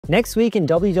Next week in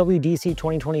WWDC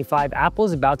 2025, Apple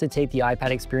is about to take the iPad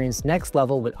experience next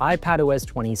level with iPadOS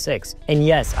 26. And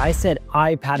yes, I said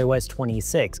iPadOS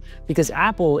 26 because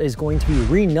Apple is going to be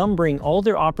renumbering all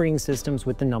their operating systems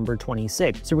with the number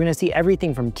 26. So we're going to see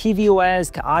everything from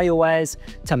tvOS to iOS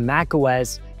to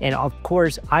macOS and of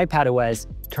course iPadOS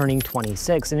turning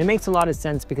 26. And it makes a lot of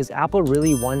sense because Apple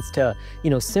really wants to,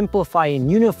 simplify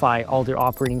and unify all their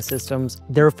operating systems,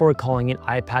 therefore calling it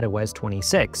iPadOS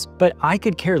 26. But I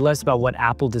could care less about what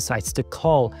Apple decides to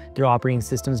call their operating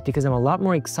systems because I'm a lot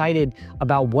more excited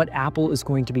about what Apple is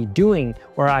going to be doing,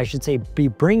 or I should say be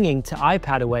bringing to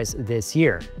iPadOS this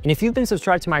year. And if you've been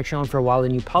subscribed to my channel for a while,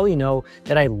 then you probably know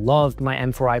that I loved my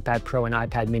M4 iPad Pro and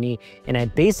iPad mini, and I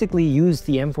basically used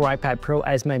the M4 iPad Pro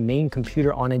as my main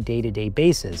computer on a day-to-day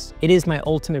basis. It is my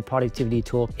ultimate productivity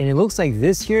tool, and it looks like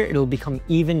this year it'll become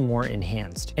even more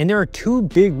enhanced. And there are two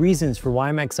big reasons for why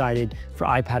I'm excited for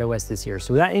iPadOS this year.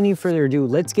 So without any further ado,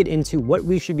 let's get into what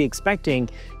we should be expecting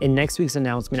in next week's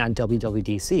announcement at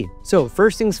WWDC. So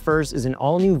first things first is an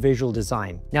all-new visual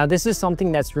design. Now this is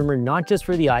something that's rumored not just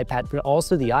for the iPad, but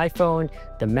also the iPhone,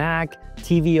 the Mac,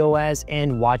 tvOS,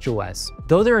 and watchOS.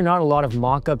 Though there are not a lot of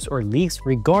mock-ups or leaks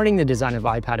regarding the design of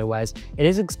iPadOS, it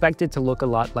is expected to look a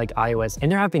lot like iOS,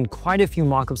 and there have been quite a few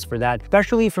mock-ups for that,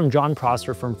 especially from John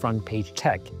Prosser from Front Page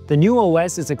Tech. The new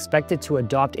OS is expected to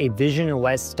adopt a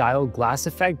visionOS style glass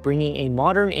effect, bringing a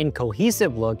modern and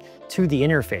cohesive look to the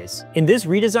interface. And this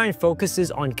redesign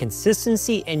focuses on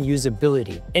consistency and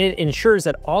usability, and it ensures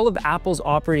that all of Apple's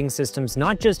operating systems,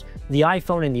 not just the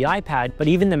iPhone and the iPad, but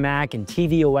even the Mac and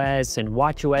tvOS and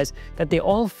watchOS, that they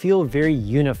all feel very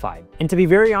unified. And to be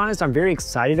very honest, I'm very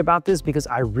excited about this because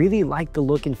I really like the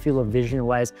look and feel of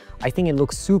visionOS. I think it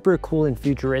looks super cool and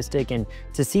futuristic, and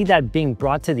to see that being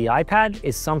brought to the iPad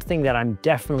is something that I'm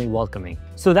definitely welcoming.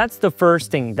 So that's the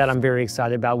first thing that I'm very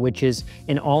excited about, which is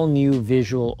an all-new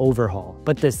visual overhaul.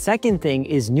 But the second thing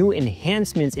is new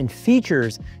enhancements and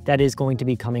features that is going to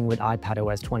be coming with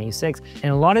iPadOS 26.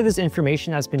 And a lot of this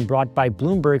information has been brought by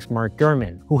Bloomberg's Mark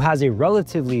Gurman, who has a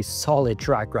relatively solid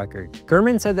track record.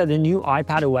 Gurman said that the new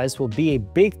iPadOS will be a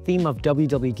big theme of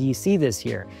WWDC this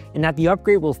year, and that the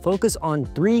upgrade will focus on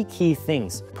three key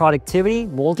things: productivity,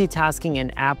 multitasking,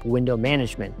 and app window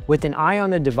management, with an eye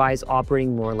on the device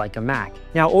operating more like a Mac.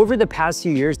 Now, over the past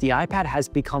few years, the iPad has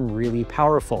become really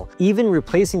powerful, even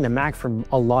replacing the Mac for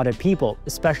a lot of people,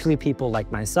 especially people like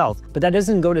myself. But that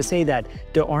doesn't go to say that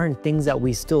there aren't things that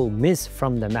we still miss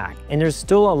from the Mac. And there's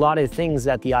still a lot of things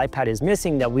that the iPad is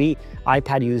missing that we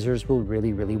iPad users will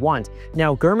really want.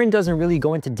 Now, Gurman doesn't really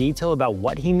go into detail about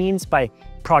what he means by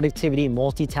productivity,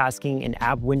 multitasking, and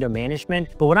app window management.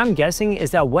 But what I'm guessing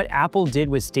is that what Apple did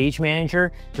with Stage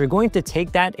Manager, they're going to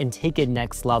take that and take it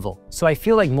next level. So I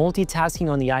feel like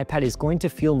multitasking on the iPad is going to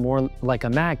feel more like a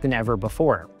Mac than ever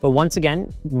before. But once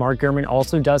again, Mark Gurman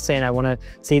also does say, and I want to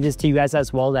say this to you guys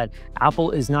as well, that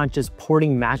Apple is not just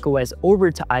porting macOS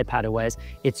over to iPadOS,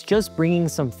 it's just bringing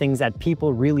some things that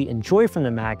people really enjoy from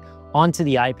the Mac onto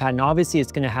the iPad, and obviously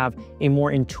it's going to have a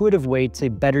more intuitive way to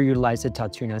better utilize the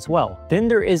touchscreen as well. Then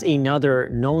there is another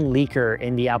known leaker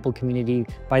in the Apple community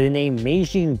by the name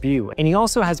Meijin Bu, and he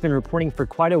also has been reporting for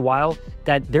quite a while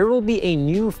that there will be a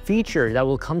new feature that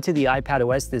will come to the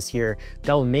iPadOS this year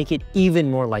that will make it even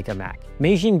more like a Mac.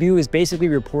 Meijin Bu is basically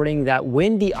reporting that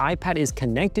when the iPad is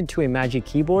connected to a Magic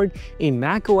Keyboard, a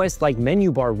macOS-like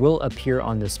menu bar will appear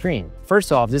on the screen.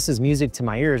 First off, this is music to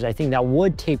my ears. I think that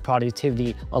would take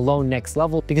productivity alone next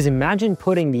level, because imagine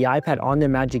putting the iPad on the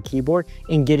Magic Keyboard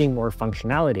and getting more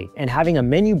functionality, and having a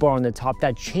menu bar on the top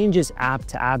that changes app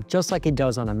to app just like it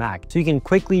does on a Mac. So you can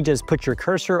quickly just put your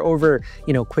cursor over,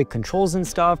 quick controls and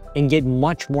stuff and get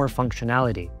much more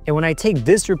functionality. And when I take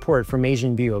this report from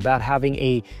Meijin Bu about having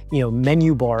a,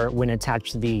 menu bar when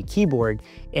attached to the keyboard,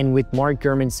 and with Mark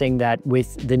Gurman saying that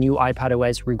with the new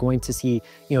iPadOS, we're going to see,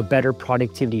 better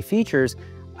productivity features,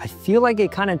 I feel like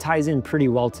it kind of ties in pretty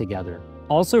well together.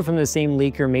 Also from the same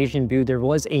leaker, Meijin Bu, there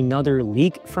was another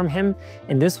leak from him,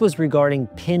 and this was regarding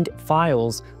pinned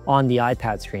files on the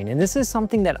iPad screen. And this is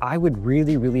something that I would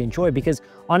really enjoy, because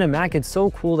on a Mac, it's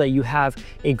so cool that you have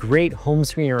a great home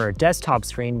screen or a desktop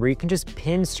screen where you can just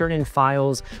pin certain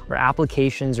files or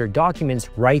applications or documents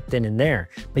right then and there.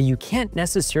 But you can't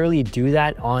necessarily do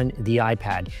that on the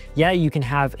iPad. Yeah, you can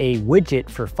have a widget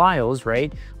for files,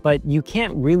 right? But you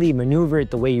can't really maneuver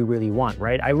it the way you really want,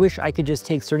 right? I wish I could just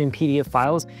take certain PDF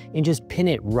files and just pin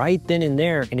it right then and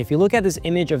there. And if you look at this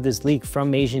image of this leak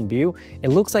from Meijin Bu, it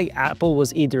looks like Apple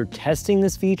was either either testing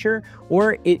this feature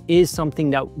or it is something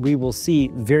that we will see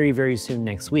very, very soon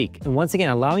next week. And once again,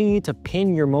 allowing you to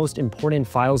pin your most important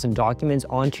files and documents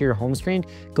onto your home screen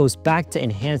goes back to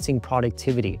enhancing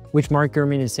productivity, which Mark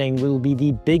Gurman is saying will be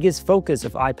the biggest focus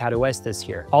of iPadOS this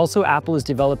year. Also, Apple is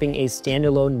developing a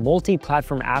standalone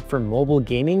multi-platform app for mobile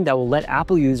gaming that will let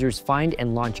Apple users find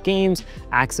and launch games,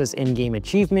 access in-game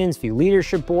achievements, view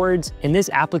leadership boards, and this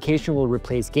application will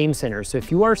replace Game Center. So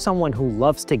if you are someone who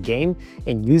loves to game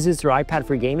and uses their iPad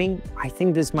for gaming, I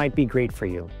think this might be great for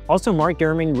you. Also, Mark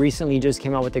Gurman recently just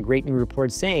came out with a great new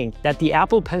report saying that the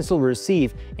Apple Pencil will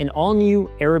receive an all-new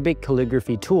Arabic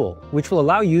calligraphy tool, which will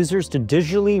allow users to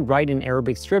digitally write an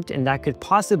Arabic script, and that could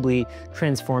possibly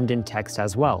transformed in text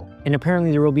as well. And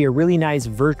apparently there will be a really nice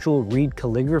virtual read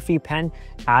calligraphy pen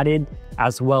added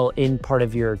as well in part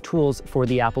of your tools for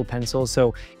the Apple Pencil.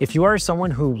 So if you are someone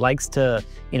who likes to,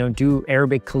 do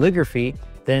Arabic calligraphy,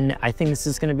 then I think this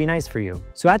is going to be nice for you.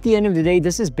 So at the end of the day,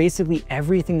 this is basically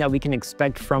everything that we can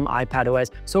expect from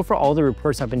iPadOS. So far, all the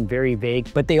reports have been very vague,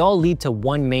 but they all lead to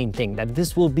one main thing, that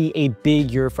this will be a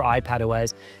big year for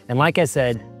iPadOS. And like I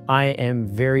said, I am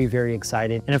very, very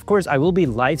excited. And of course, I will be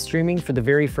live streaming for the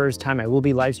very first time. I will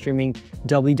be live streaming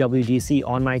WWDC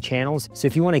on my channels. So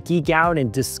if you want to geek out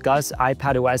and discuss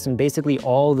iPadOS and basically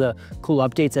all the cool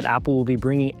updates that Apple will be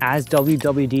bringing as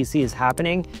WWDC is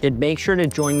happening, then make sure to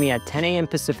join me at 10 a.m.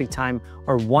 Pacific time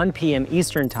or 1 p.m.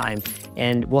 Eastern time,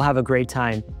 and we'll have a great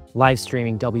time live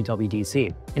streaming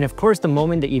WWDC. And of course, the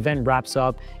moment the event wraps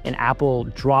up and Apple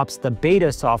drops the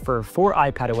beta software for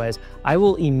iPadOS, I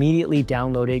will immediately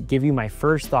download it, give you my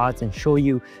first thoughts, and show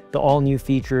you the all new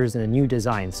features and the new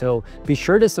design. So be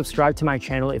sure to subscribe to my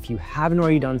channel if you haven't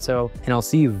already done so, and I'll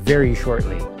see you very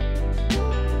shortly.